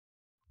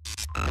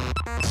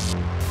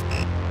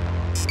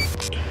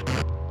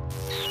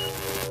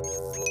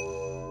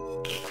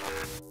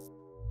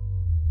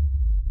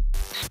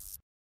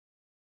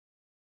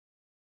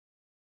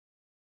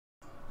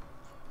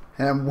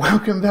And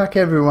welcome back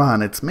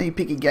everyone, it's me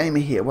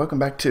PickyGamer here. Welcome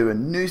back to a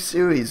new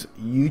series,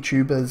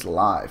 YouTuber's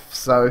Life.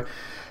 So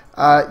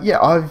yeah,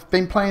 I've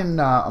been playing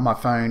on my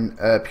phone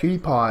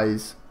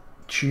PewDiePie's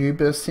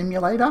Tuber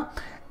Simulator,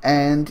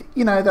 and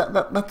you know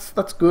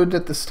that's good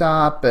at the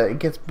start, but it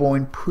gets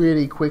boring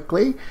pretty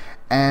quickly.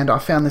 And I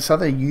found this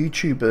other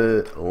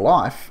YouTuber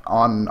Life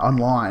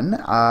online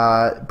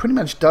pretty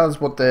much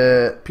does what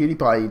the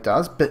PewDiePie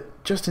does, but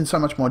just in so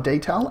much more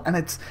detail, and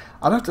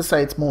I'd have to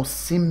say it's more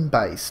sim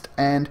based.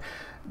 And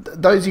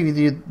those of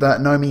you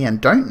that know me and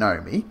don't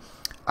know me,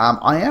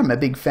 I am a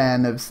big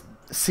fan of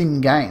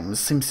sim games,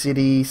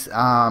 SimCity,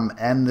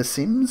 and The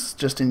Sims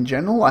just in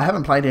general. I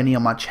haven't played any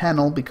on my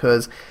channel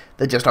because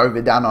they're just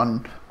overdone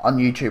on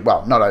YouTube.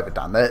 Well, not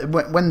overdone.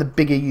 When the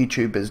bigger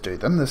YouTubers do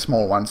them, the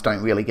small ones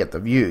don't really get the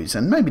views,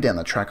 and maybe down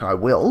the track I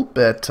will,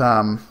 but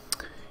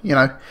you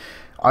know,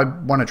 I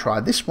want to try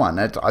this one.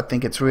 I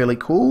think it's really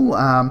cool.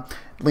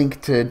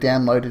 Link to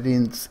download it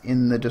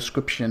in the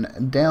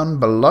description down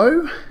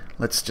below.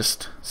 Let's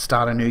just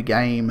start a new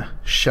game,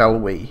 shall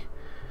we?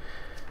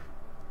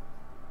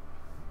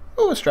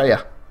 Oh,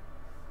 Australia.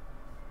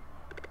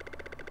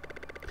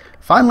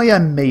 Finally I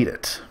made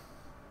it.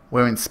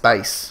 We're in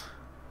space.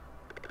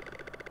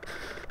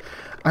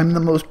 I'm the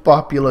most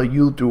popular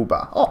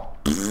YouTuber. Oh,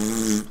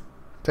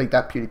 take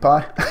that,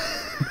 PewDiePie.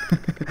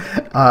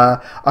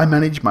 I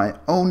manage my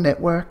own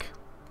network.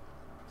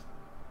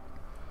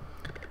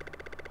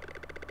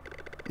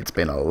 It's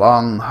been a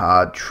long,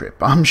 hard trip.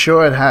 I'm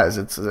sure it has.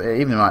 It's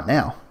even right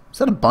now. Is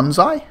that a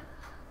bonsai?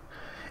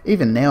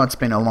 Even now, it's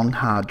been a long,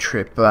 hard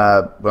trip.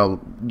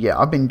 Well, yeah,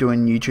 I've been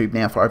doing YouTube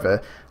now for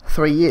over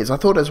 3 years. I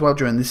thought as well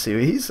during this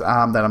series that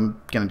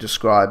I'm going to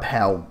describe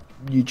how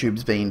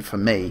YouTube's been for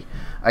me.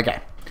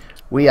 Okay,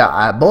 we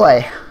are a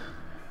boy.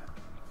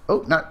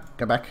 Oh no,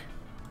 go back.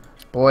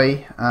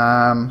 Boy,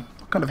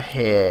 what kind of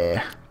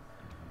hair?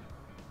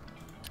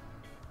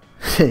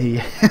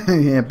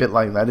 Yeah, a bit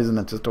like that, isn't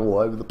it? Just all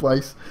over the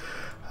place.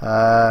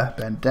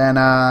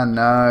 Bandana,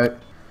 no.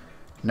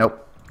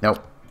 Nope, nope,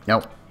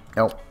 nope,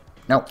 nope,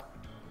 nope.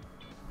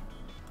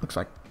 Looks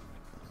like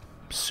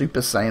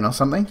Super Saiyan or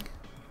something.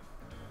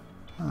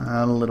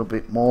 A little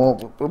bit more.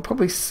 We'll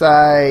probably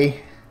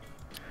say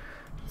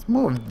it's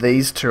more of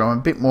these two. I'm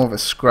a bit more of a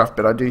scruff,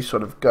 but I do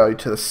sort of go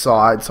to the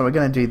side. So we're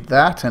going to do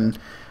that, and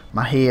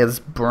my hair's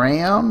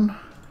brown.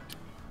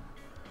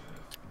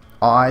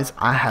 Eyes,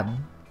 I have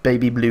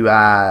baby blue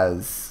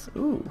eyes.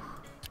 Ooh.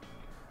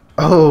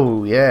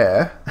 Oh,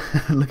 yeah.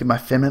 Look at my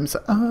femmes.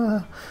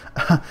 Oh,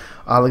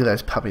 look at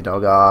those puppy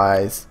dog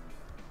eyes.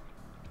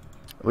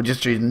 We'll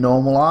just do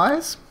normal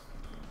eyes.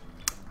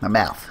 My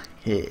mouth.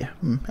 Here.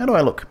 How do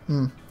I look?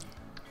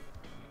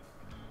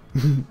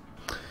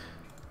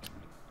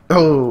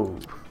 Oh.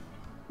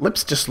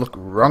 Lips just look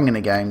wrong in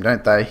a game,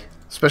 don't they?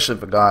 Especially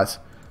for guys.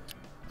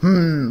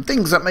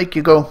 Things that make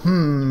you go,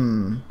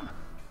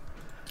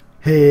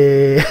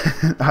 Hey.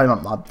 I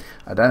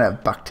don't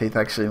have buck teeth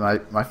actually.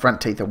 My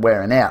front teeth are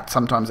wearing out.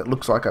 Sometimes it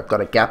looks like I've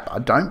got a gap. I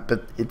don't,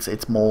 but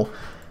it's more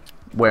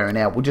wearing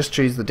out. We'll just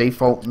choose the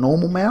default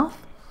normal mouth.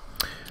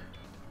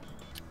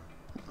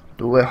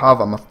 Do we have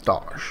a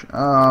moustache?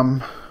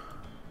 Well,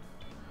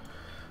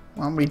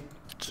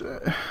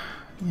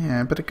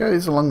 yeah, but it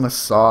goes along the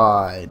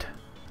side.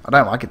 I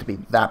don't like it to be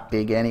that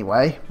big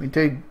anyway. We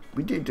do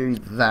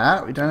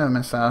that. We don't have a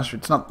moustache.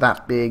 It's not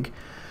that big.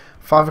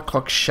 5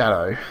 o'clock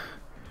shadow.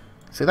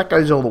 See, that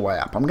goes all the way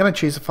up. I'm going to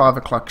choose a 5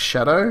 o'clock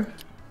shadow.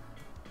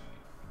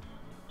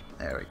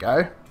 There we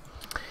go.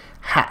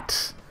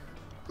 Hat.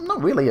 I'm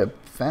not really a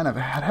fan of a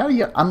hat. How do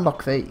you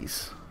unlock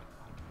these?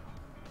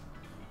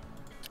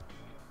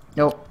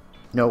 Nope.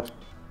 Nope.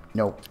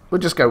 Nope. We'll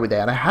just go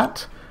without a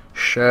hat.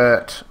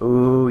 Shirt.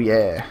 Ooh,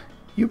 yeah.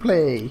 You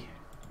play.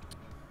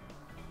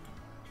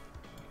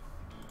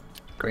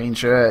 Green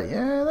shirt.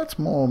 Yeah, that's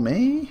more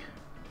me.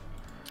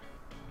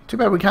 Too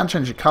bad we can't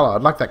change the colour.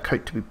 I'd like that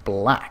coat to be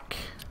black.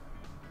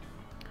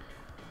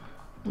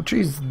 We'll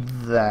choose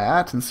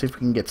that and see if we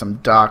can get some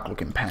dark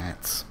looking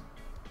pants.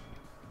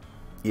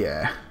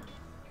 Yeah.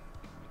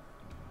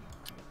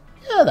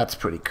 Yeah, that's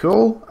pretty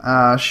cool.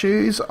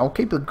 Shoes, I'll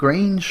keep the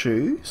green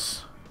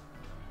shoes.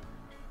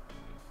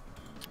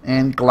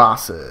 And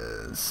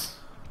glasses.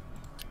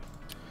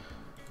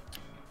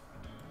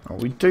 Well,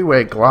 we do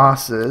wear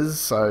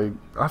glasses, so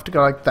I have to go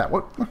like that.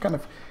 What kind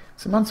of...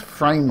 Someone's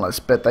frameless,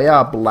 but they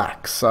are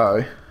black,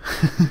 so...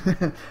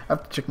 I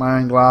have to check my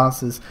own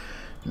glasses.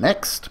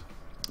 Next.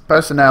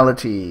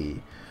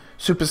 Personality.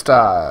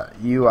 Superstar.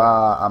 You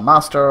are a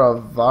master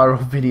of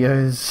viral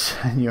videos,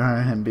 and your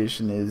own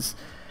ambition is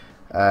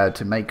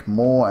to make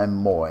more and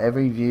more.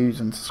 Every views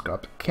and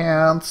subscribe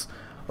counts.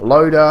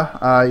 Loader.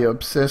 You're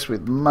obsessed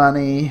with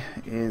money.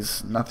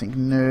 Is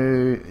nothing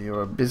new.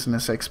 You're a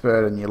business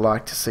expert, and you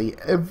like to see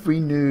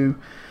every new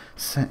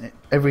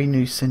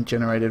cent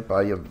generated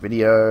by your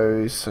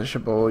videos.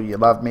 Sociable. You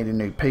love meeting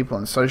new people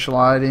and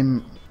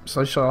socializing.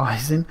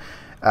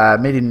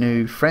 Meeting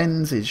new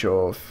friends is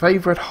your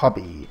favourite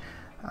hobby.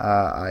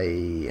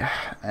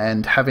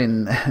 And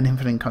having an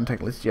infinite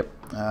contact list. Yep.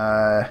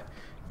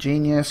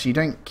 Genius. You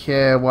don't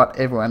care what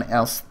everyone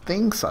else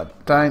thinks. I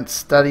don't.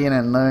 Studying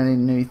and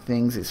learning new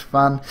things is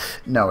fun.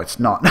 No, it's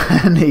not.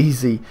 An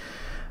easy.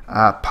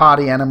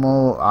 Party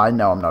animal. I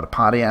know I'm not a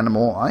party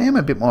animal. I am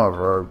a bit more of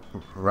a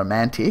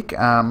romantic.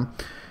 Your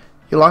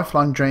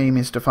lifelong dream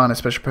is to find a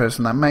special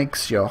person that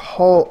makes you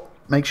whole,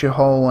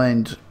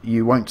 and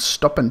you won't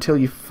stop until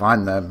you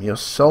find them. Your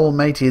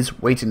soulmate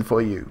is waiting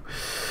for you.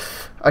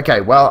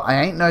 Okay, well,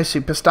 I ain't no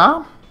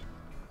superstar.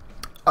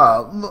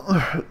 Now,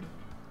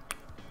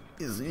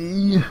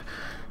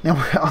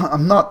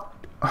 I'm not.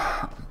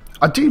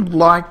 I do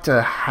like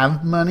to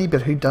have money,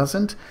 but who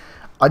doesn't?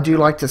 I do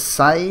like to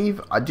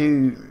save.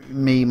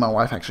 Me and my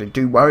wife actually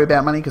do worry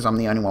about money because I'm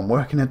the only one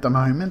working at the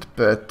moment.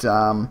 But,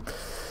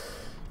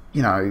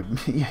 you know,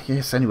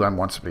 yes, anyone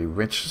wants to be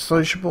rich,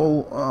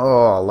 sociable.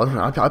 Oh,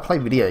 I play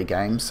video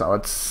games, so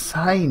I'd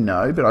say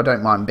no, but I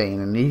don't mind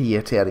being an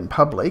idiot out in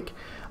public.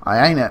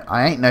 I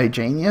ain't no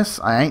genius.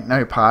 I ain't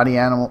no party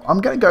animal.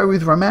 I'm going to go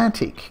with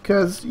romantic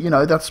because, you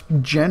know, that's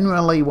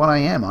generally what I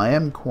am. I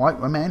am quite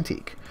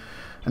romantic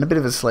and a bit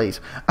of a sleaze.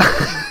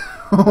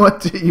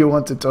 What do you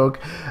want to talk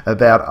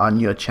about on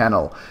your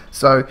channel?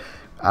 So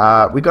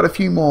we've got a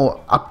few more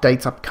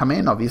updates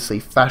upcoming. Obviously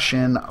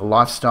fashion,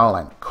 lifestyle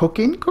and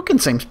cooking. Cooking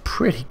seems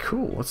pretty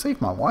cool. Let's see if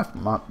my wife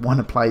might want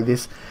to play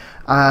this.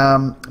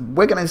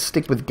 We're going to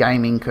stick with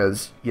gaming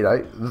because, you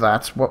know,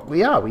 that's what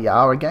we are. We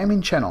are a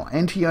gaming channel.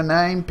 Enter your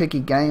name,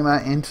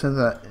 PickyGamer. Enter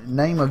the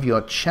name of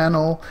your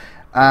channel.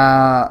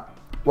 Well,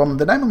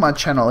 the name of my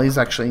channel is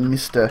actually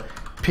Mr.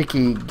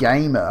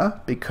 PickyGamer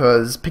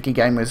because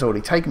PickyGamer is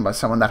already taken by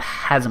someone that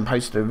hasn't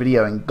posted a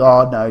video in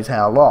God knows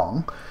how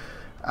long.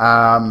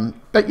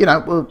 But you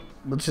know,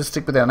 we'll just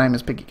stick with our name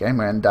as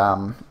PickyGamer, and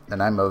the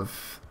name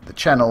of the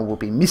channel will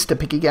be Mr.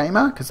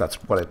 PickyGamer because that's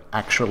what it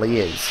actually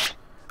is.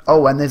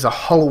 Oh, and there's a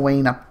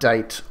Halloween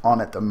update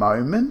on at the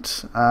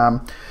moment.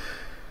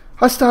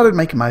 I started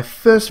making my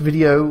first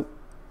video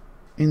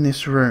in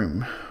this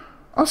room.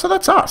 Oh, so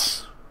that's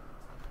us.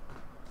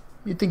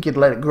 You'd think you'd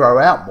let it grow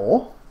out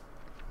more.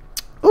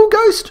 Oh,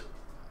 ghost!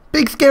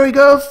 Big scary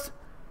ghost!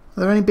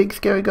 Are there any big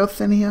scary ghosts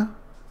in here?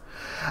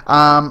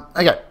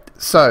 Okay,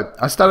 so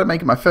I started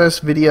making my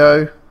first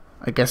video,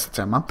 I guess it's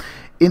our mum,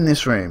 in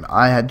this room.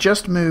 I had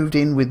just moved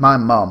in with my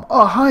mum.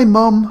 Oh, hi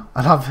mum!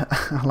 I love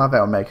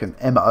how American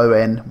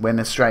M-O-N,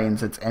 when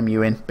Australians it's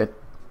M-U-N, but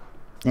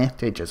yeah,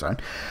 to each his own.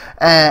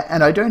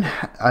 And I do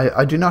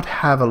not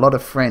have a lot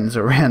of friends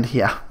around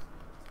here.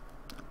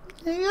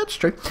 Yeah, that's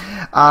true.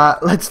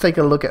 Let's take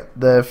a look at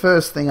the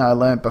first thing I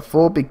learned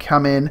before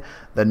becoming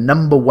the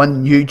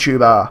 #1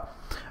 YouTuber.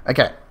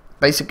 Okay,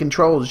 basic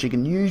controls. You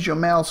can use your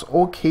mouse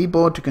or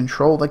keyboard to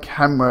control the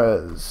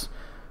cameras.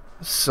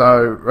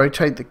 So,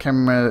 rotate the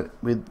camera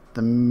with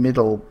the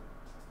middle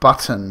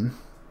button.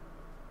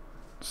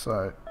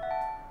 So,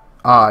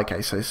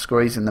 okay, so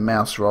squeezing the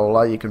mouse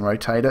roller, you can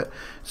rotate it.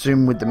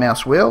 Zoom with the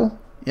mouse wheel.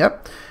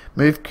 Yep.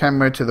 Move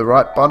camera to the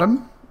right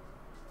bottom.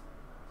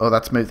 Oh,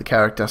 that's move the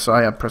character.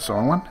 Sorry, I pressed the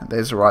wrong one.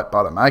 There's the right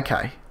bottom.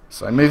 Okay.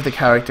 So move the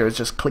character is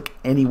just click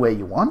anywhere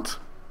you want.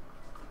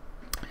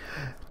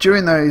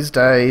 During those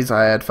days,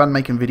 I had fun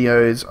making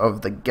videos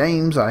of the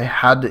games I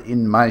had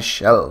in my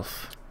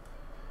shelf.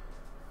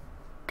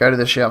 Go to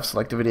the shelf,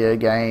 select a video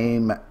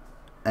game,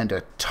 and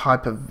a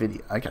type of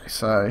video. Okay,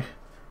 so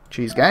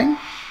choose game.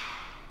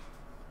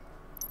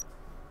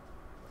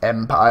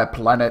 Empire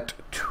Planet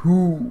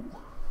 2.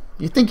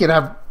 You'd think you'd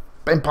have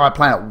Empire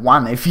Planet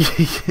 1 if you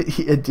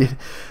did.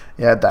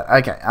 Yeah, that.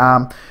 Okay.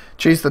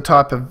 Choose the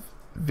type of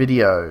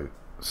video.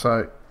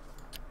 So,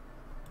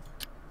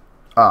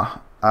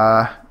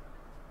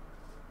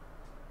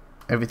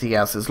 everything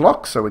else is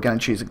locked. So we're going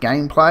to choose a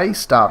gameplay.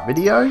 Start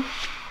video.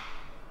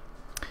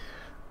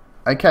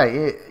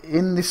 Okay.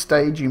 In this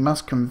stage, you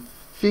must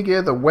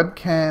configure the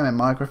webcam and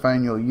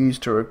microphone you'll use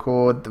to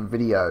record the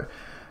video.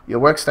 Your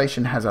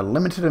workstation has a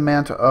limited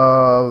amount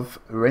of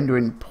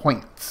rendering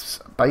points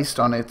based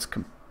on its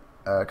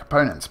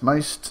components.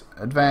 Most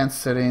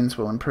advanced settings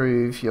will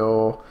improve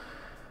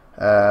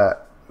the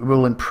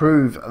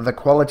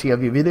quality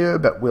of your video,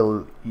 but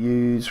will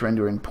use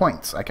rendering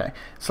points. Okay,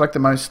 select the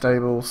most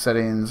stable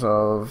settings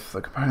of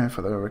the component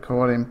for the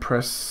recording.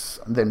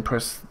 Then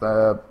press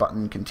the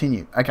button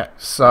continue. Okay,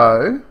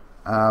 so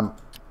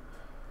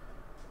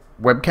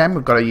webcam,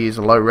 we've got to use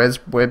a low res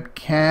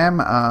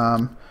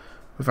webcam.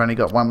 We've only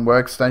got one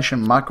workstation.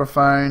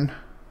 Microphone,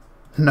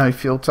 no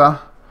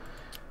filter.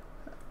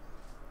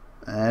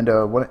 And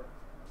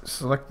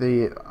select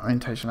the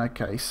orientation.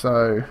 Okay,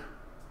 so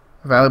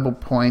available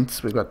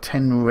points, we've got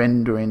 10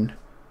 rendering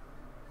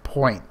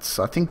points.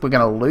 I think we're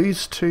going to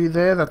lose 2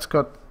 there. That's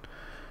got,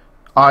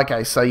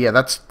 okay, so yeah,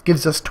 that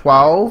gives us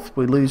 12.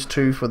 We lose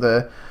 2 for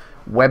the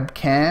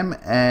webcam,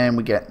 and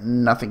we get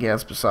nothing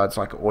else besides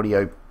like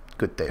audio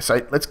good there.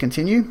 So let's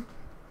continue.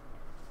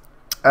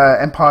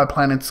 Empire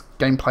Planet's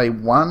gameplay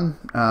 1.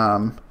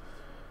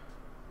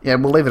 Yeah,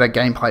 we'll leave it at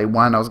gameplay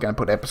 1. I was going to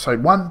put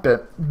episode 1,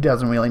 but it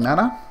doesn't really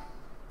matter.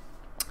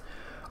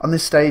 On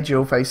this stage,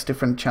 you'll face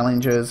different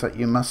challenges that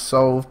you must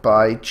solve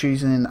by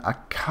choosing a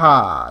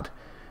card.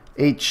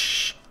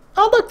 Each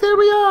Oh look, there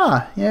we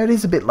are. Yeah, it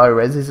is a bit low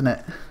res, isn't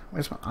it?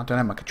 Where's my? I don't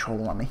have my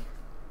controller on me.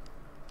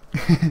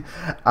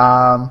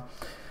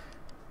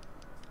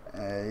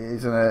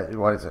 Isn't it?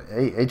 What is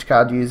it? Each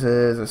card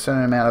uses a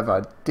certain amount of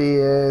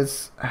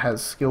ideas,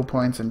 has skill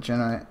points, and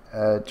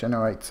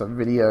generates a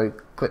video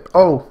clip.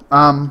 Oh,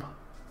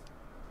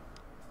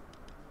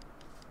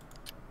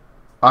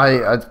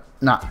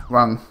 nah,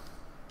 wrong.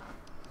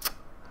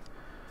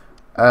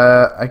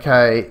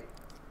 Okay.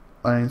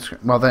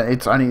 Well, then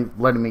it's only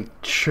letting me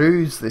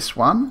choose this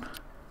one.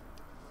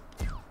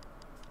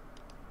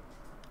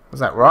 Was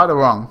that right or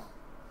wrong?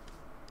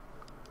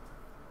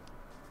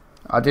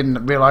 I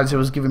didn't realise it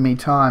was giving me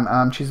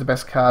time. Choose the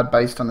best card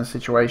based on the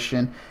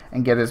situation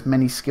and get as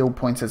many skill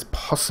points as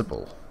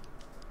possible.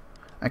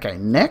 Okay,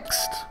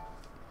 next.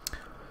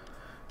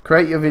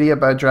 Create your video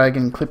by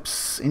dragging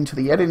clips into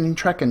the editing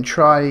track and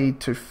try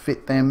to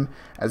fit them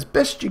as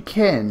best you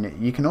can.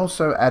 You can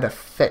also add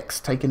effects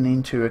taking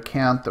into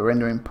account the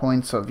rendering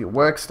points of your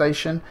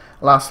workstation.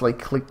 Lastly,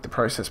 click the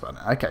process button.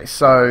 Okay,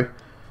 so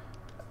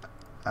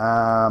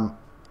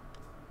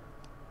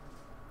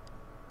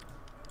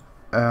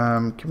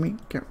can we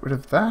get rid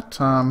of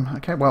that?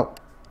 Okay, well,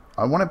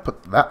 I want to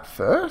put that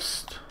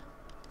first,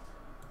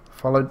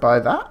 followed by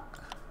that.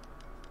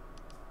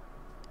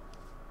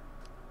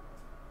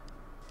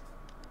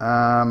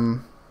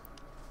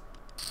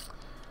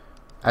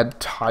 Add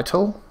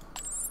title.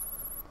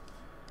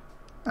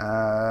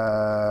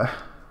 And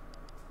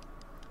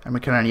we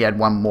can only add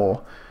one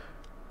more.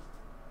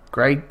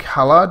 Grade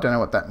color, don't know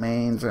what that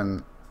means,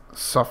 and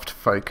soft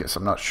focus,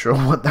 I'm not sure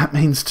what that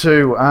means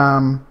too.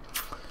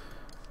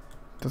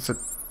 Does it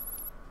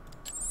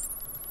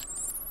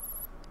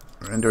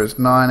render as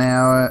 9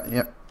 hour?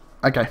 Yep.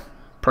 Okay.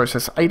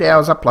 Process 8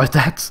 hours, upload.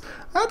 That's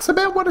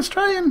about what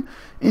Australian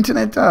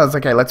internet does.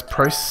 Okay, let's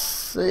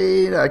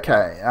proceed.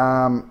 Okay.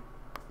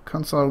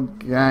 Console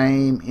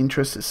game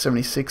interest is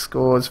 76,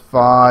 scores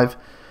 5.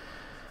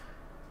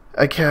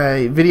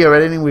 Okay, video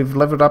editing, we've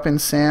leveled up in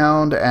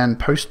sound and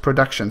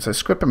post-production. So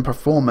script and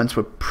performance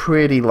were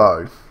pretty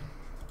low.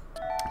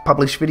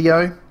 Publish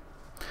video.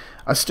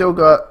 I still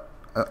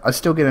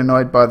get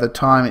annoyed by the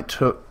time it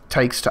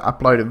takes to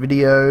upload a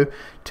video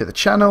to the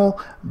channel,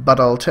 but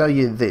I'll tell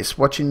you this,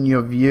 watching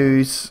your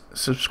views,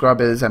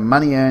 subscribers and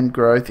money earned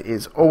growth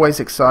is always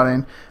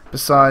exciting.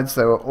 Besides,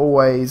 there's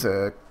always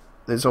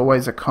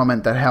a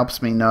comment that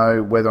helps me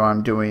know whether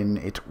I'm doing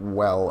it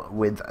well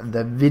with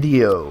the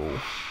video.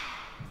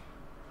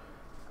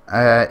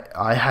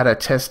 I had a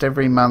test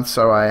every month,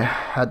 so I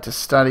had to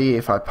study.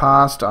 If I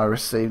passed, I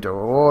received a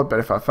reward, but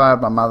if I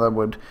failed, my mother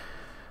would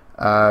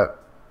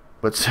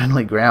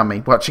certainly ground me.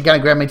 What, she's going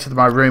to ground me to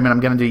my room and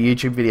I'm going to do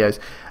YouTube videos.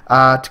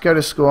 To go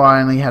to school,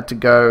 I only had to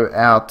go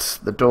out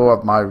the door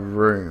of my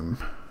room.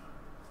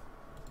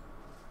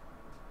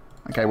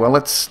 Okay, well,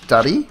 let's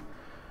study.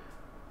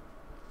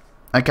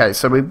 Okay,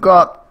 so we've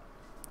got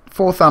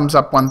 4 thumbs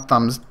up, 1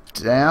 thumbs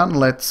down.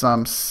 Let's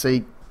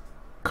see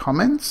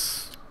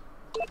comments.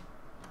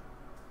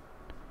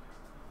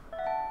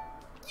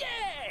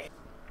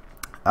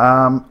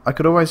 I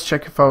could always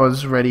check if I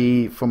was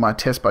ready for my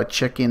test by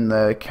checking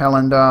the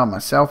calendar on my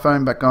cell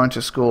phone, but going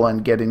to school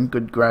and getting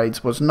good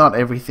grades was not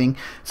everything.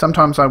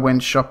 Sometimes I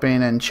went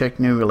shopping and checked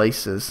new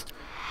releases.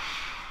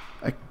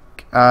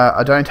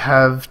 I don't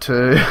have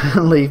to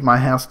leave my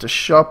house to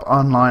shop.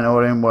 Online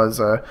ordering was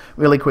a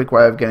really quick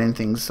way of getting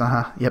things.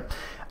 Yep.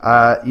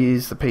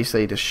 Use the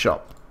PC to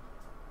shop.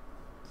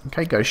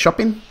 Okay, go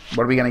shopping.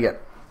 What are we going to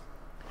get?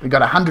 We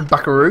got 100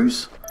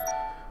 buckaroos.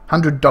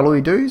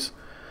 $100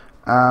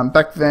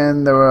 back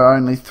then there were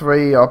only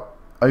 3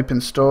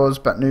 open stores,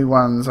 but new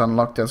ones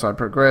unlocked as I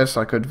progress.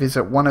 I could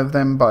visit one of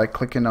them by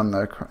clicking on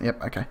the...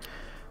 Yep, okay.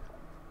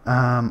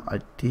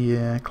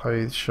 Idea,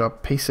 clothes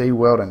shop, PC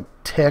World and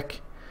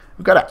Tech.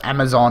 We've got an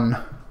Amazon.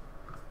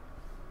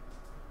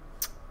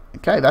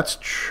 Okay, that's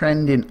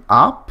trending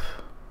up.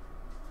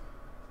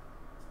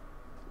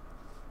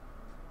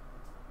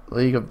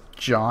 League of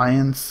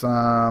Giants.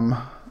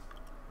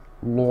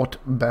 Lord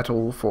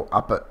Battle for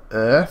Upper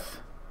Earth.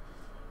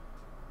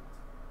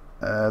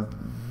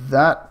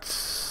 That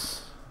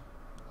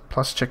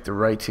plus check the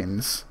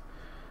ratings.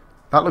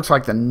 That looks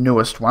like the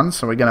newest one,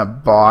 so we're going to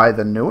buy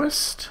the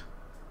newest.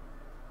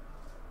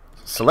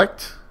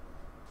 Select.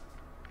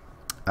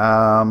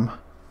 Buy.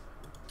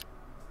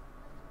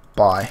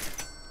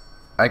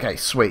 Okay,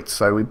 sweet.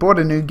 So we bought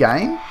a new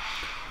game.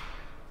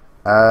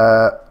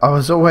 I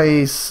was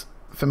always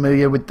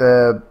familiar with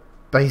the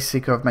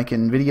basic of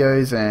making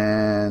videos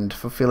and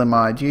fulfilling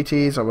my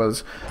duties. I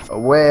was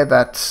aware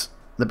that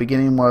the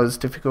beginning was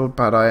difficult,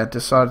 but I had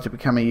decided to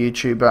become a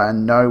YouTuber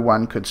and no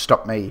one could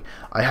stop me.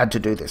 I had to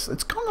do this.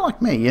 It's kind of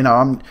like me, you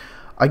know.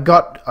 I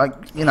bought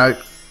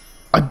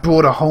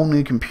a whole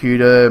new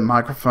computer,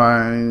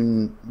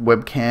 microphone,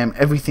 webcam,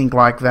 everything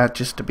like that,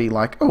 just to be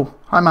like, oh,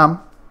 hi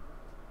Mum.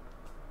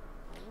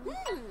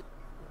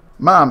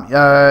 Mum,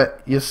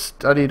 you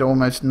studied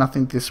almost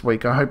nothing this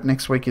week. I hope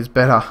next week is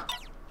better.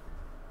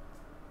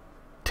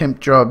 Temp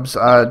jobs,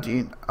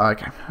 okay,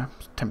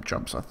 temp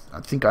jobs,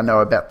 I think I know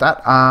about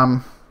that.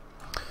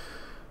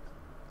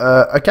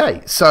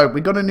 Okay, so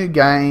we got a new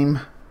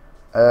game.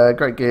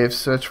 Great gift,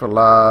 search for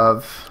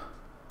love,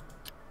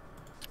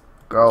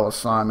 goal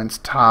assignments,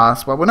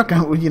 tasks. Well, we're not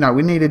going to, you know,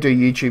 we need to do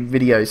YouTube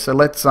videos. So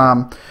let's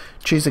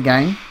choose a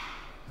game.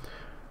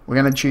 We're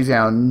going to choose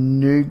our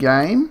new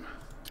game.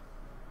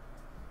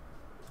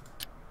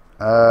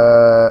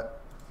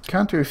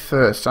 Can't do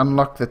first.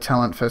 Unlock the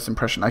talent, first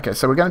impression. Okay,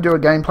 so we're going to do a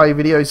gameplay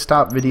video,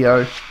 start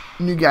video,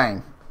 new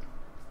game.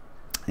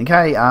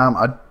 Okay,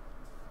 I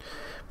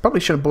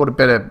probably should have bought a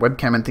better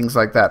webcam and things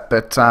like that,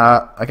 but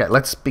okay,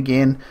 let's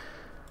begin.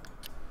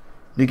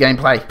 New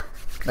gameplay.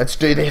 Let's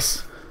do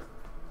this.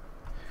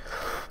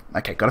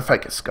 Okay, gotta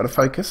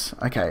focus.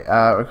 Okay,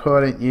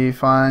 recording, you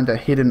find a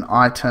hidden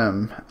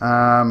item.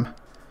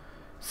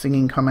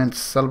 Singing, comments,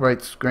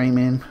 celebrate,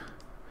 screaming.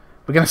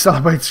 We're gonna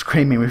celebrate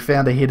screaming. We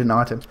found a hidden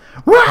item.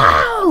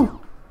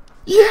 Wow!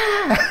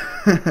 Yeah!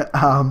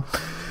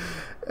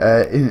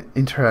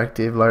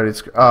 Interactive,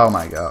 loaded. Oh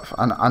my god!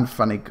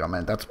 Unfunny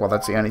comment. That's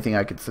the only thing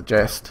I could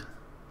suggest.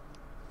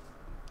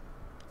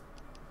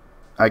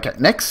 Okay,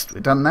 next.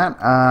 We've done that.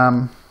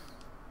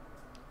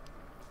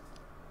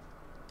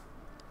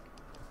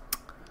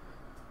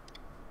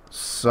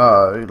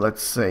 So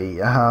let's see.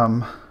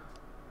 That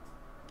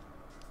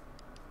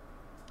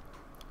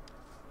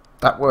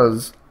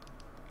was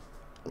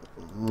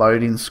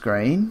loading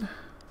screen.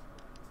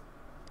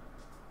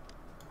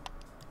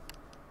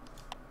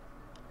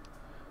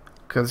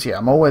 Because, yeah,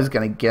 I'm always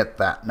going to get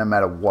that no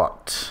matter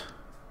what.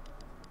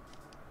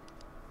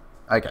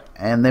 Okay,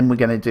 and then we're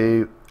going to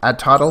do add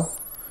title.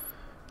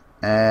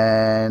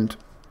 And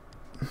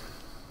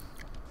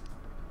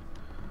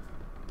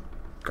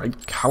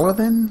great color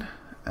then.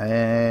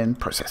 And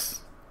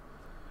process.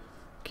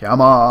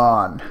 Come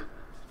on.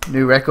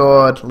 New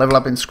record. Level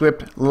up in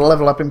script.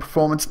 Level up in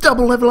performance.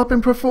 Double level up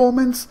in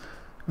performance.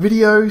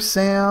 Video,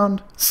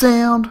 sound.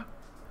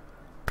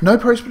 No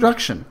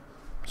post-production.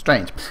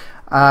 Strange.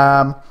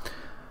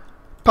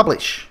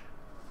 Publish.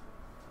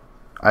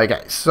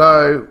 Okay,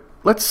 so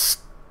let's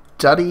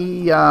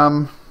study.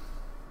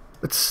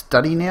 Let's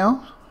study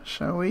now,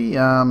 shall we?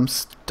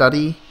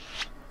 Study.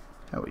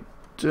 How are we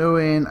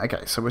doing?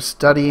 Okay, so we're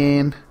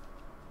studying.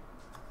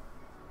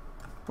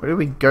 Where do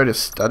we go to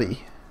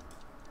study?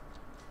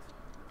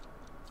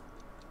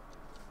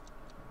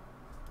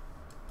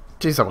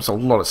 Geez, that was a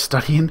lot of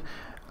studying.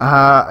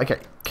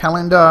 Okay,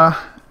 calendar,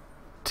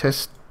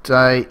 test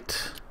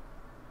date.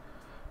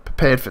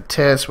 Prepared for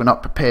tests. We're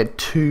not prepared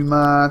too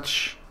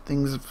much.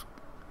 Things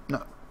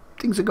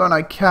are going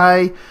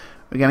okay.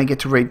 We're going to get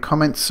to read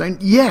comments soon.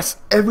 Yes,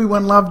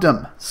 everyone loved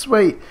them.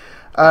 Sweet.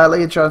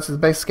 League of Giants is the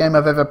best game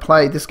I've ever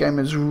played. This game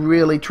is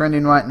really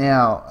trending right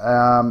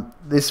now.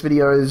 This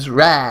video is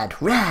rad.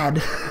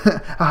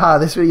 Haha,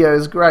 this video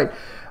is great.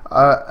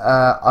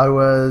 I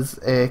was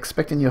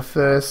expecting your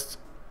first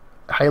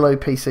Halo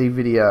PC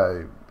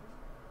video.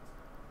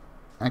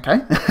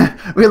 Okay.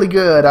 Really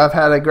good. I've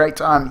had a great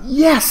time.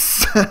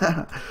 Yes!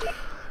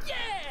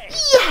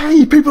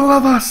 Yay! People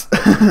love us!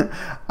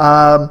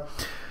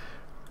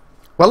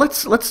 Well,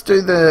 let's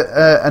do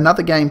the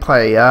another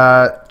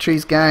gameplay.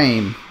 Choose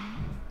game.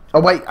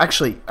 Oh wait,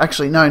 actually,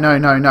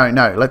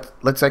 no.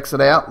 Let's exit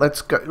out.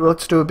 Let's go.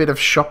 Let's do a bit of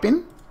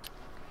shopping.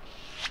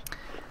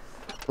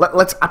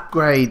 Let's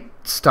upgrade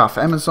stuff.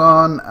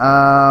 Amazon.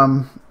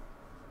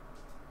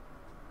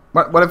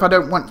 What if I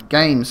don't want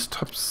games?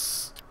 Tops.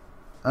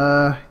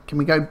 Can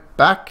we go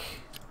back?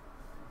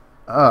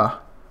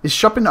 Is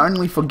shopping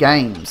only for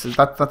games?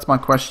 That's my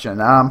question.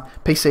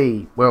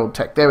 PC World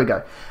Tech. There we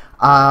go.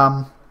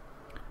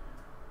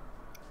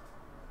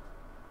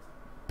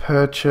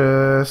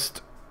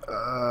 Purchased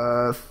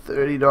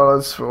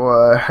 $30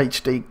 for a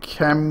HD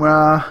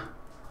camera.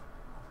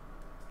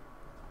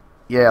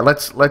 Yeah,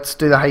 let's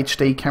do the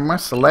HD camera.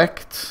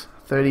 Select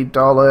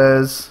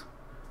 $30.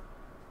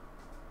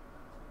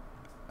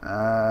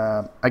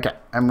 Okay,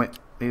 and we're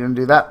gonna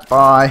do that.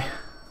 Bye.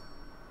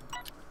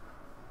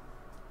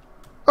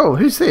 Oh,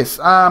 who's this?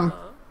 Hi,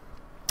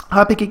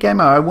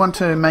 PickyGamer. I want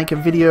to make a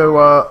video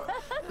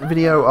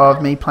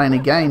of me playing a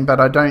game, but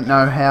I don't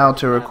know how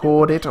to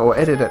record it or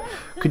edit it.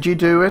 Could you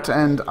do it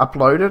and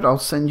upload it? I'll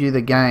send you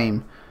the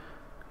game.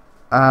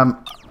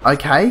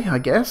 Okay, I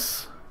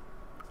guess.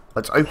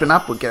 Let's open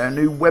up. We'll get a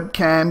new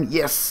webcam.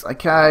 Yes,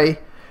 okay.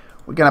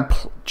 We're going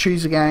to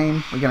choose a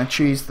game. We're going to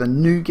choose the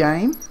new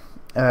game.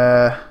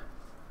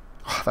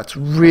 That's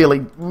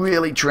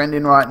really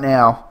trending right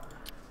now.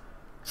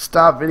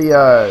 Start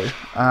video.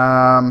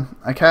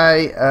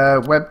 Okay,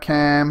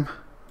 webcam.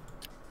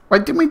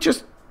 Wait, didn't we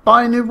just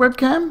buy a new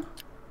webcam?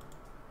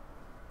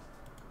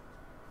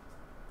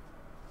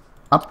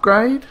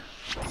 Upgrade.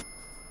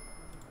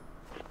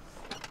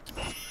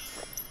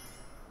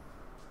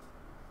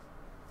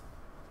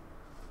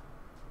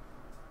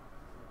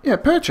 Yeah,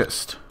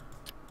 purchased.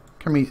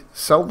 Can we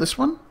sell this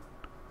one?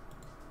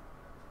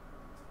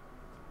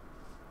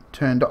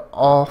 Turned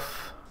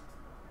off.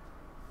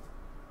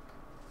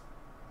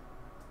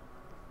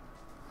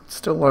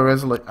 Still low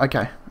resolution.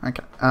 Okay.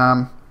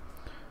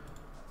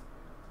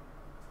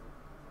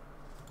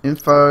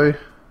 Info.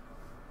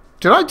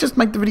 Did I just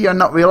make the video and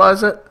not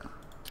realize it?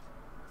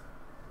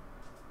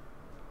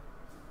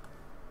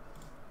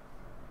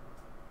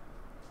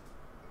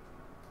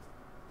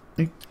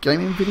 New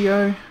gaming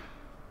video.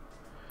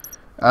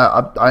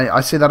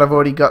 I see that I've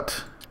already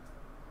got.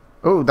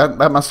 Oh,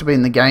 that must have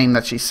been the game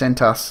that she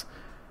sent us.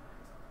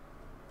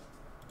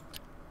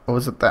 Or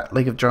was it that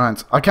League of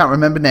Giants? I can't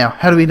remember now.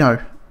 How do we know?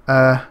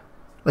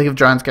 League of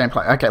Giants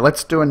gameplay. Okay,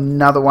 let's do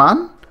another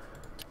one.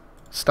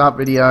 Start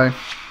video.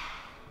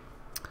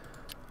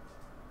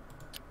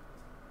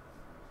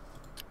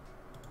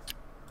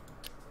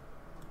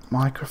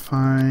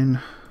 Microphone.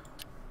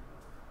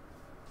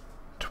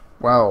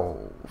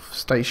 12.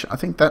 Station. I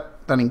think that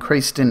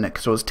increased, didn't it?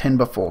 Because it was 10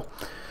 before.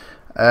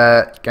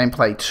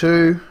 Gameplay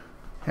 2.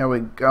 How we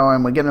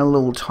going? We're getting a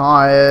little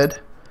tired.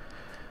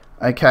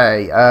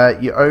 Okay,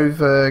 you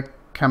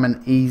overcome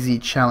an easy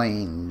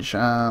challenge.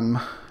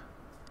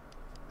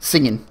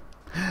 Singing.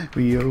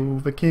 We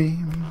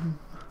overcame.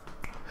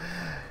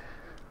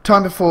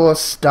 Time before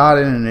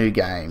starting a new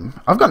game.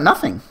 I've got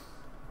nothing.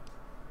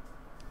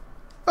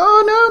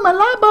 Oh no, my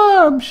light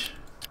bulbs!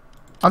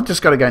 I've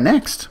just got to go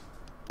next.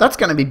 That's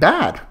going to be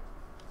bad.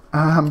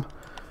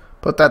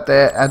 Put that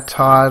there, add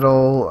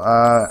title,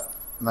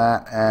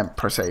 that, and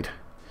proceed.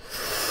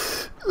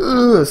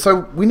 Ugh,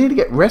 so we need to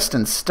get rest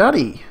and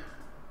study.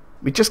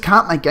 We just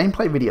can't make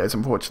gameplay videos,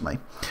 unfortunately.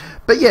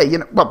 But yeah, you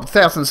know, well,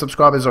 1,000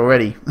 subscribers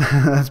already.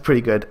 That's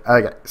pretty good.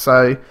 Okay,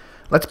 so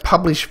let's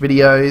publish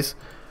videos.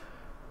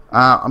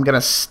 I'm going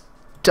to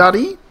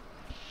study.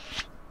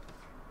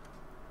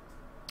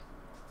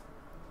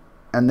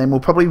 And then we'll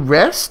probably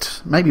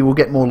rest. Maybe we'll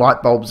get more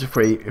light bulbs if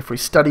we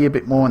study a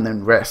bit more and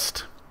then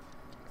rest.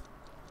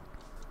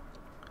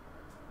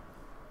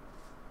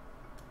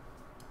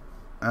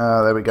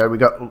 There we go. We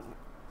got.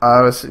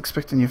 I was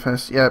expecting you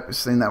first. Yep, we've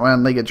seen that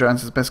one. League of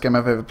Giants is the best game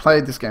I've ever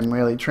played. This game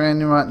really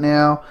trending right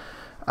now.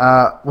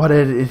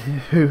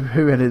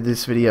 Who edited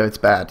this video? It's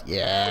bad.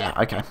 Yeah.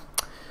 Okay.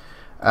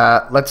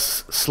 Let's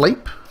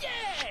sleep.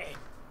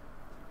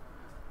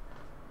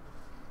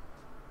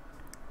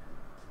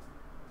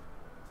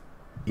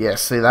 Yeah,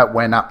 see, that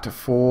went up to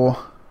 4,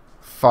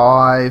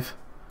 5.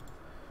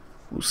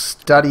 We'll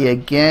study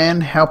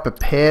again. How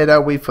prepared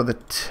are we for the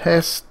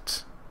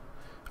test?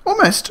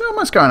 Almost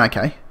going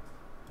okay.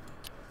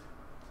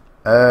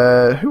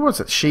 Who was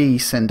it? She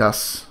sent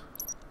us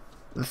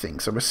the thing.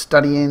 So we're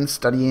studying.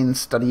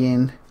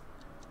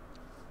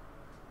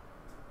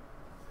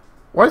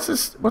 Why is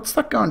this? What's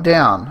that going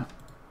down?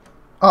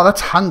 Oh,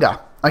 that's hunger.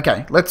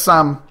 Okay, let's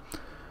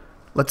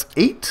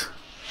eat.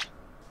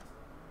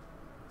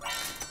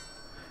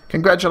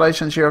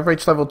 Congratulations, you have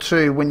reached level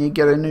 2. When you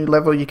get a new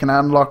level, you can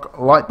unlock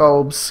light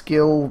bulbs,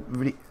 skills,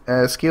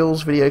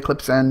 video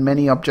clips, and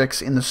many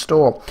objects in the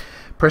store.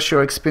 Press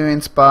your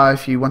experience bar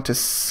if you want to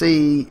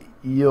see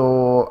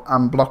your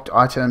unblocked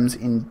items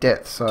in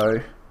depth.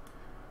 So,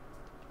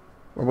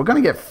 well, we're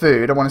going to get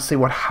food. I want to see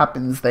what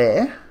happens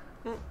there.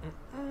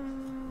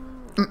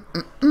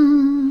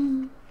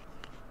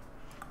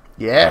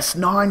 Yes,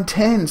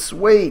 9:10,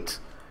 sweet.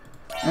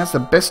 That's the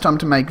best time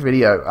to make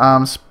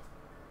video.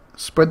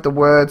 Spread the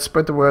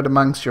word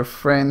amongst your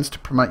friends to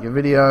promote your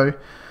video.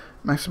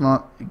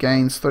 Maximum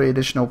gains 3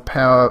 additional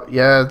power.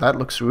 Yeah, that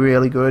looks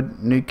really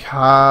good. New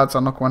cards,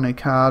 unlock 1 new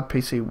card.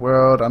 PC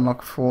World,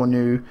 unlock 4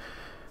 new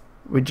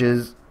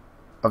widgets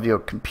of your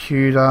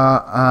computer.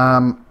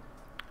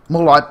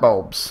 More light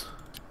bulbs,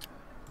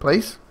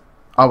 please.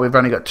 Oh, we've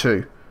only got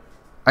 2.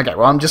 Okay,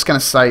 well, I'm just going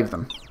to save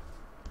them.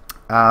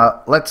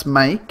 Let's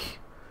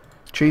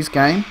choose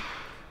game.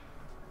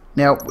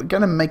 Now, we're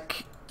going to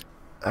make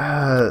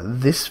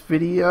this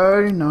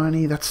video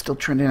 90. That's still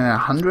trending at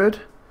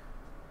 100.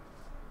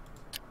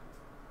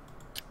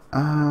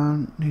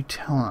 New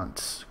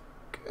talents.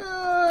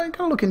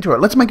 Gotta look into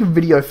it. Let's make a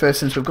video first,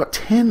 since we've got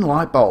 10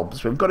 light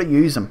bulbs. We've got to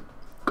use them.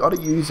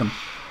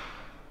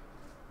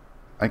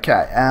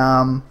 Okay.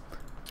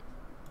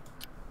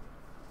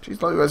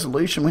 Geez, low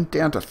resolution went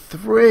down to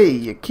 3.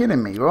 You're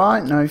kidding me,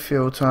 right? No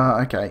filter.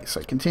 Okay,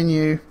 so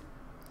continue.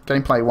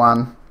 Gameplay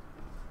 1.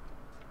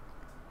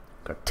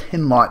 Got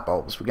 10 light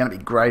bulbs. We're going to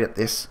be great at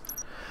this.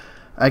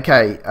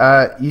 Okay,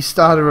 you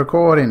started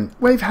recording.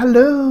 Wave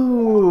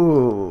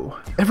hello.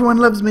 Everyone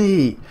loves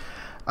me.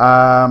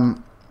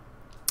 Interactive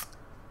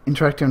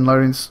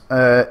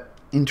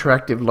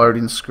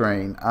loading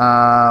screen.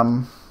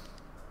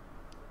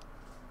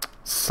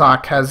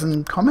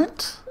 Sarcasm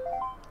comment.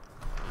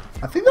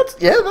 I think that's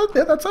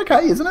that's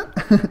okay, isn't it?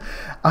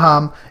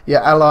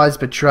 Your allies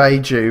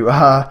betrayed you.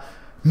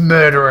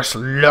 Murderous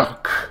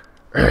look.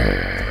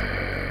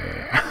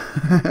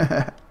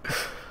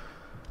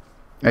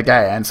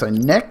 Okay, and so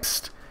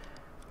next,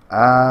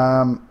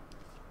 I'm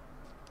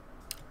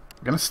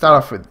going to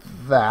start off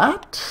with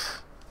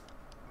that,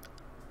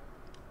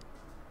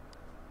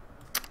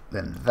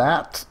 then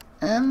that,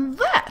 and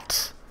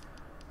that.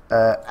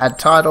 Add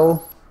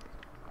title,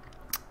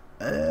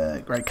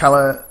 great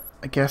color,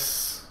 I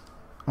guess,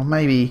 or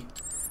maybe,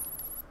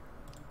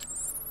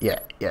 yeah,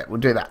 we'll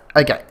do that.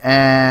 Okay,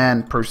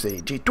 and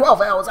proceed. Gee,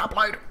 12 hours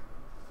upload.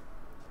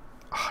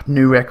 Oh,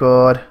 new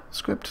record,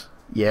 script.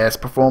 Yes,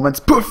 performance.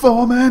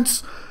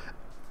 Performance!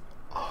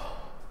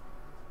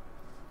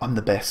 I'm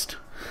the best.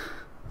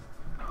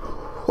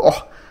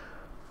 Oh,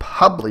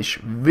 publish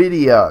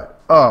video.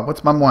 Oh,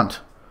 what's Mum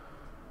want?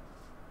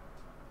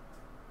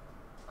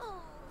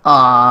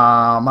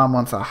 Ah, Mum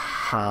wants a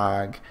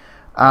hug.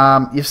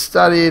 You've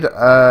studied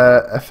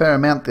a fair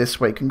amount this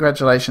week.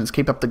 Congratulations.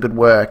 Keep up the good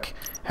work.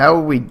 How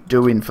are we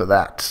doing for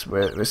that?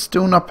 We're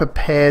still not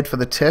prepared for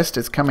the test.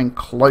 It's coming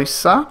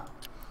closer.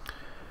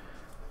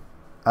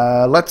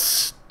 Let's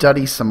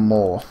study some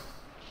more.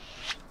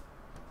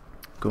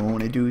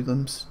 Gonna do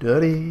them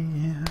study.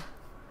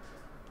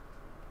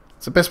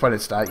 It's the best way to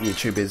start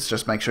YouTube is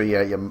just make sure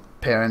you're at your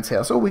parents'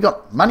 house. Oh, we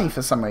got money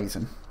for some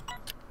reason.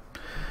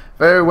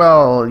 Very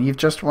well. You've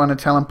just won a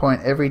talent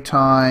point every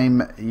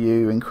time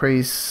you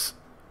increase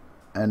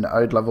an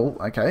ode level.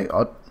 Okay,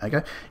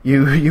 okay.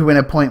 You win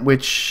a point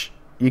which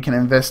you can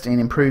invest in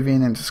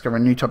improving and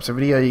discovering new types of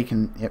video. You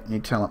can new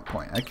talent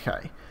point.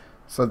 Okay,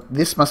 so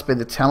this must be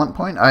the talent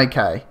point.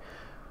 Okay.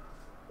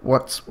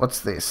 What's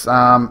this?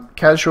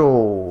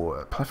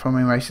 Casual,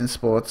 platforming, racing,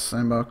 sports,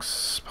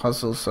 sandbox,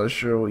 puzzle,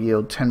 social,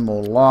 yield 10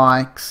 more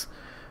likes.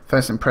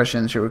 First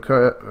impressions, you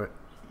record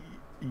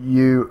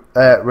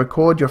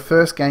your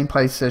first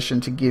gameplay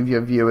session to give your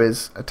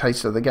viewers a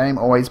taste of the game.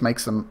 Always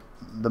makes them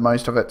the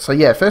most of it. So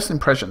yeah, first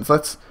impressions.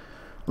 Let's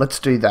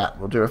do that.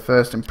 We'll do a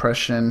first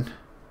impression.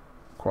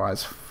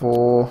 Requires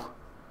 4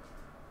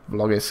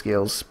 vlogger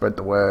skills. Spread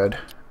the word.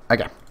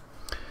 Okay.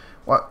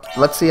 Well,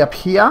 let's see up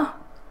here.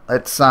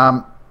 Let's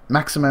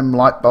maximum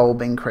light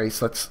bulb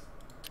increase.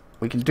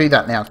 We can do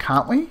that now,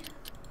 can't we?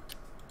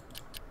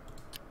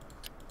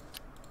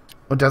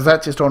 Or does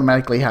that just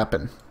automatically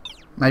happen?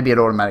 Maybe it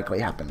automatically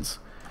happens.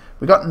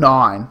 We got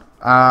 9.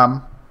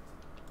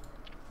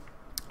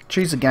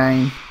 Choose a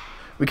game.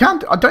 We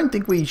can't. I don't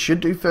think we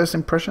should do first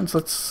impressions.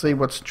 Let's see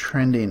what's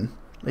trending.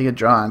 League of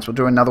Giants. We'll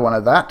do another one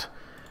of that.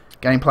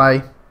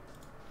 Gameplay.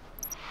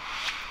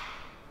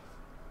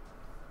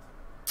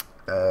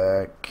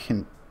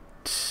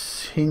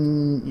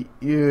 Continue.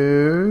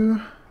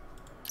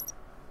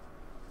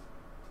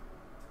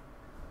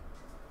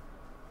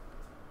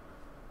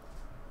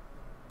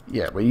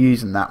 Yeah, we're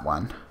using that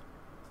one.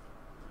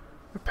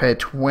 Repair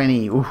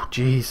 20. Oh,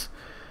 jeez.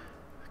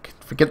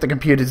 Forget the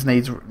computers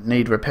need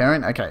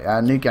repairing. Okay,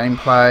 new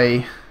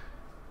gameplay.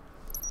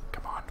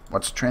 Come on.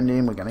 What's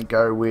trending? We're going to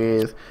go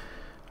with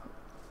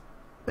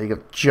League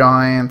of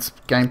Giants.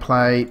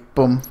 Gameplay.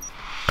 Boom.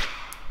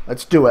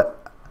 Let's do it.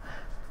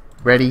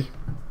 Ready.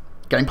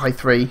 Gameplay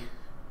 3.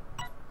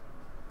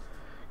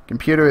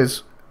 Computer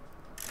is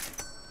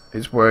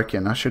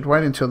working. I should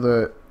wait until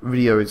the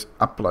video is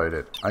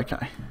uploaded.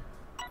 Okay.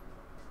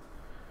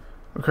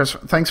 Request,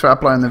 thanks for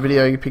uploading the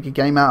video,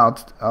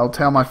 PickyGamer. I'll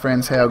tell my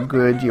friends how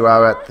good you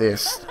are at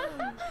this.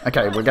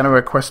 Okay, we're going to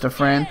request a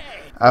friend.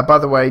 By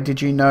the way,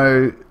 did you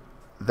know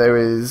there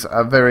is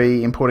a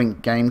very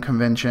important game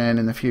convention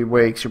in a few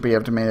weeks? You'll be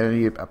able to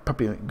meet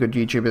probably good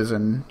YouTubers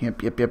and yep,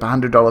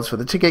 $100 for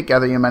the ticket.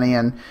 Gather your money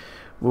and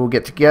we'll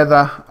get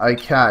together.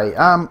 Okay.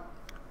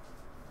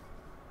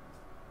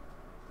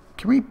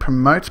 Can we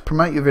promote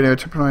your video?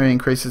 Temporarily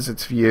increases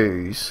its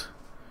views.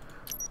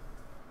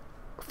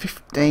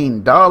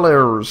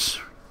 $15.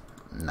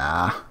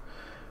 Nah.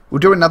 We'll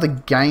do another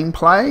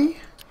gameplay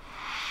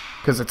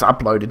because it's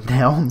uploaded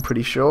now, I'm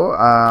pretty sure.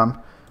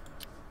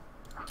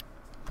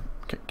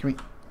 Okay, can we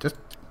just...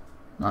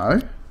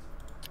 No.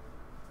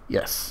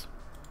 Yes.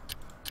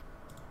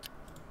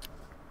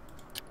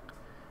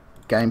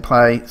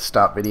 Gameplay,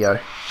 start video.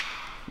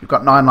 You've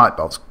got 9 light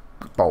bulbs.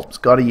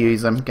 Got to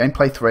use them.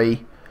 Gameplay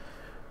 3.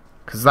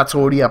 Because that's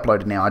already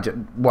uploaded now.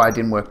 Why it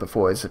didn't work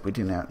before is that we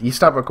didn't know. You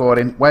start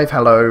recording. Wave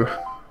hello.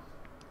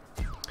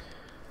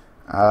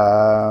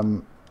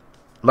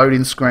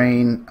 Loading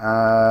screen.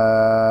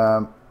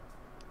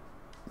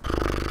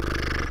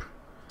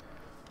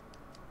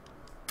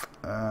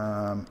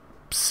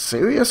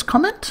 Serious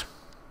comment?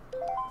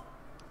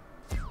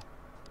 I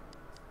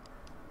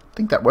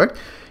think that worked.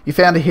 You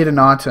found a hidden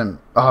item.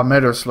 Oh,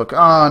 murderous look.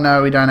 Oh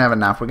no, we don't have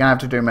enough. We're going to have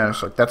to do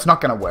murderous look. That's not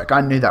going to work.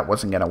 I knew that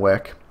wasn't going to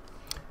work.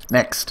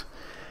 Next.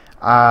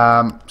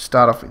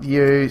 Start off with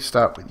you.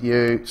 Start with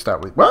you.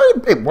 Start with... Well,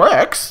 it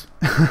works.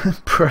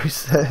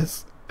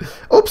 Process.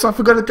 Oops, I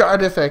forgot to go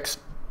to FX.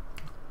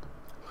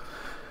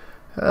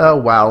 Oh,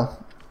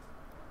 well.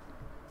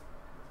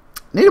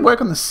 Need to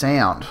work on the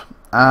sound.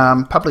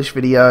 Publish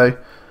video.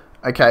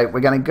 Okay, we're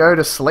going to go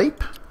to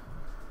sleep.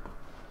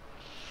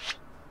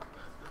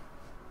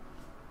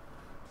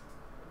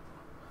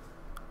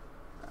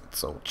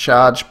 That's all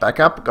charged back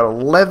up. Got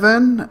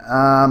 11.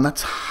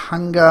 That's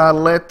hunger.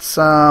 Let's...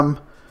 how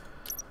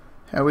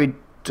are we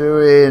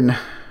doing?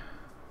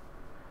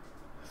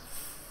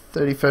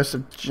 31st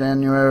of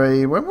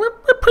January. We're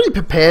pretty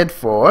prepared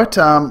for it.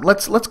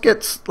 Let's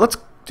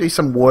do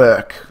some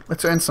work.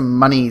 Let's earn some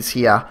monies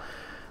here.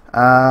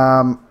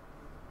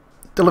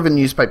 Deliver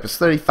newspapers,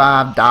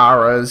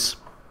 $35.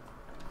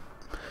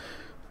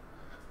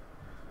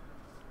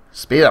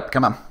 Speed up,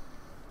 come on.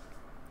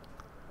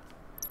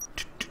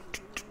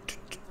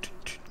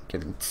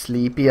 Getting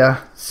sleepier,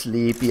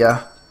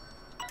 sleepier.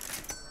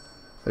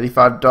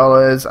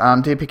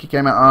 $35. Dear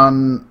PickyGamer,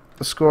 on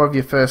the score of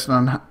your first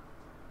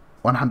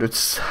 100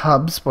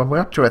 subs, well, we're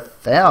up to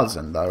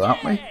 1,000 though,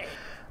 aren't we?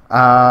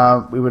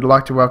 We would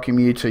like to welcome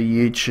you to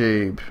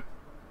YouTube.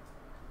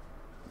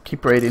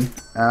 Keep reading.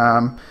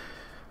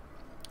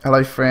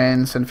 Hello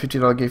friends, send a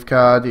 $50 gift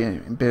card,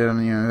 embedded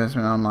on your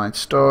investment online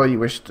store, you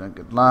wish to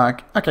good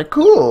luck. Okay,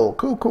 cool,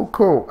 cool, cool,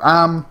 cool.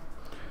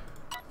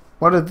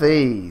 What are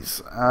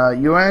these?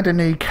 You earned a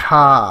new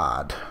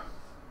card.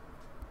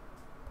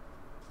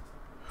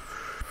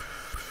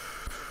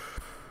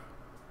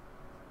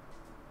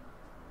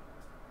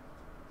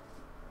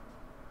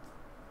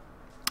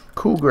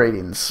 Cool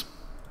greetings.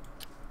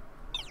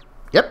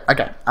 Yep,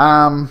 okay.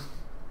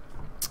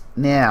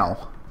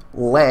 Now,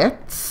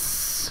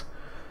 let's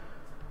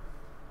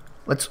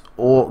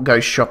all go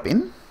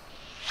shopping.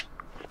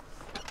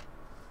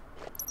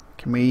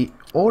 Can we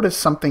order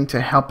something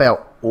to help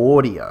our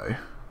audio?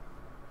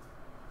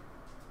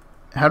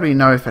 How do we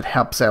know if it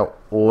helps our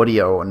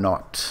audio or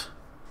not?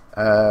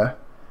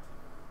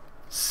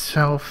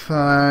 Cell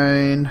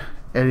phone,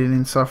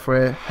 editing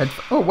software,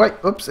 oh wait,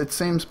 oops, it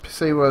seems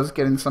PC was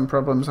getting some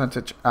problems.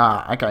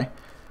 Okay.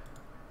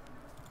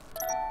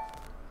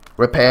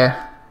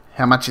 Repair.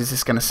 How much is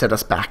this going to set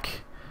us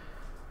back?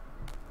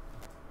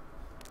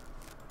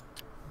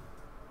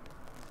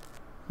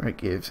 Great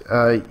gifts.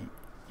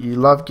 You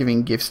love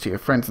giving gifts to your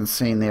friends and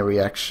seeing their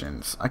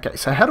reactions. Okay,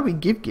 so how do we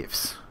give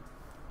gifts?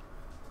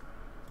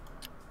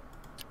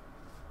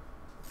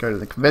 Go to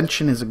the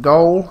convention is a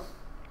goal.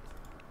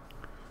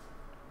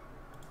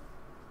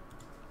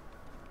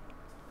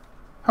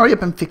 Hurry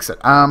up and fix it.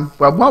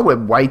 Well, while we're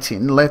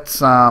waiting, let's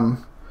check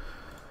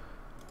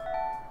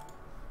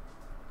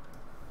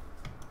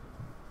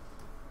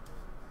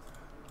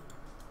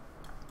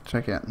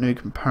out new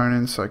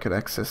components so I could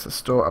access the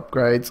store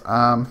upgrades.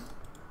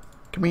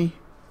 Can we?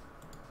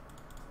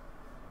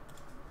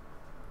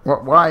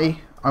 What?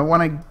 Why? I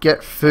want to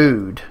get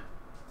food.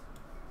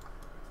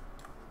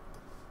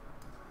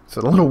 It's a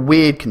little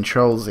weird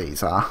controls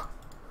these are.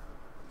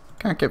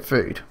 Can't get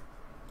food.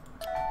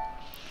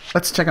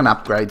 Let's check on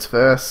upgrades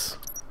first.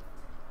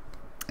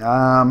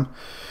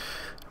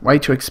 Way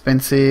too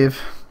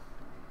expensive.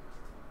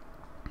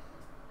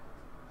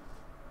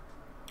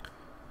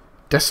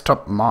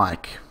 Desktop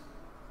mic.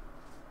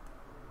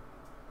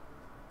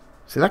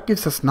 See, that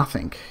gives us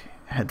nothing.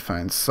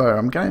 Headphones. So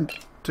I'm going to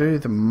do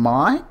the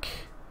mic.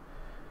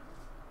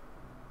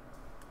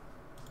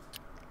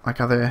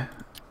 Like other...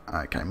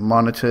 Okay,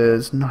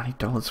 monitors.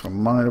 $90 for a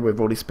monitor. We've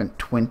already spent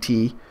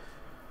 $20.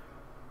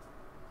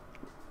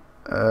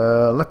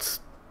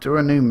 Let's do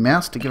a new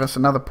mouse to give us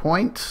another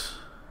point.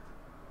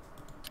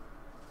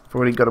 We've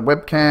already got a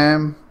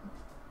webcam.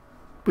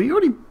 We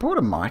already bought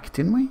a mic,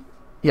 didn't we?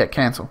 Yeah,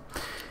 cancel.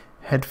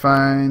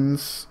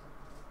 Headphones.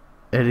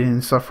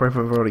 Editing software,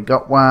 we've already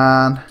got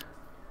one.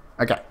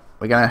 Okay,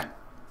 we're gonna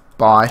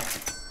buy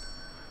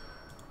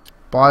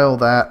all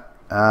that.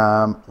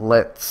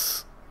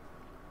 Let's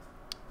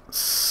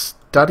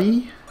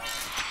study.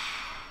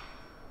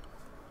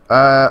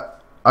 I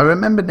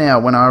remember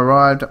now when I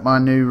arrived at my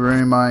new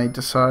room I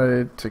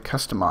decided to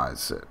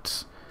customize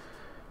it.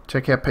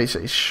 Check out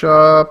PC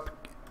shop.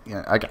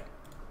 Yeah, okay.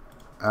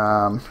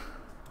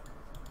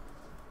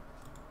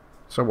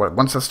 So what, it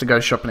wants us to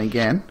go shopping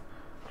again.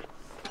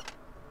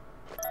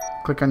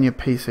 Click on your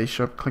PC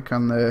shop, click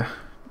on the...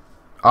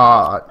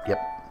 yep.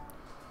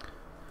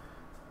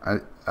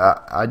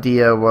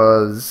 Idea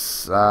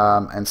was,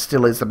 and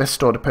still is, the best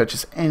store to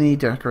purchase any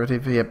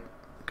decorative, yep.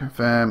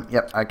 Confirm,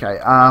 yep, okay.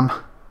 I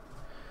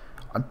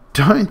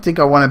don't think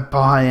I want to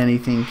buy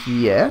anything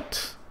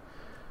yet.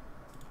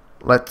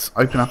 Let's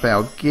open up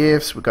our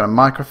gifts. We've got a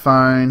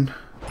microphone.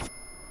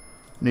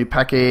 New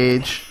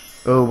package.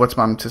 Oh, what's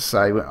Mum to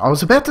say? I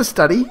was about to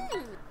study.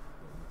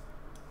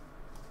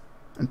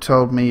 And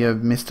told me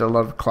you've missed a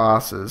lot of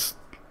classes.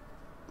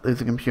 Leave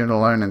the computer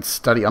alone and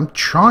study. I'm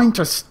trying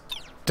to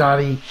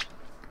study.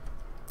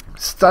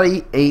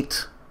 Study,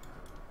 eat,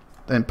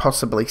 then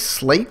possibly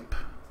sleep.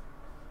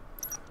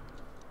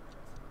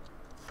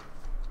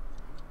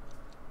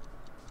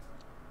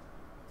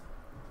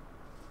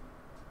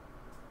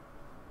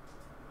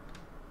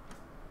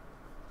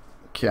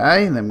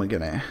 Okay, and then we're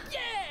gonna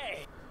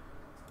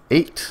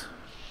eat.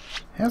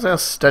 How's our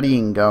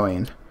studying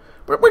going?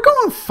 We're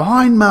going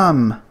fine,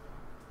 Mum.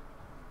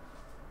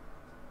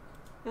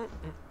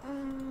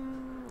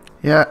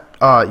 Yeah.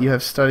 Oh, you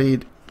have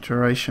studied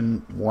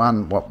duration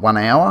 1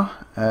 hour.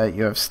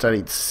 You have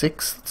studied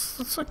 6.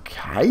 That's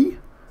okay.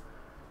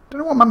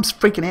 Don't know what Mum's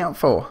freaking out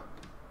for.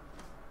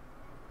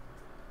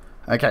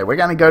 Okay, we're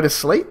gonna go to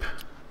sleep.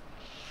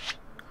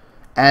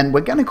 And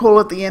we're going to call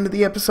it the end of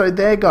the episode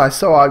there, guys.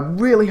 So I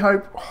really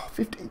hope...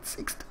 15,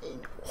 16...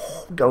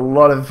 got a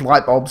lot of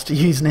light bulbs to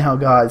use now,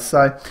 guys.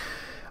 So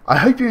I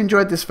hope you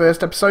enjoyed this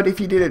first episode. If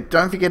you did,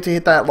 don't forget to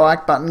hit that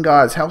like button,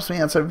 guys. Helps me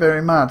out so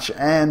very much.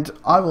 And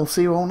I will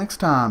see you all next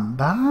time.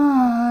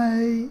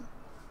 Bye.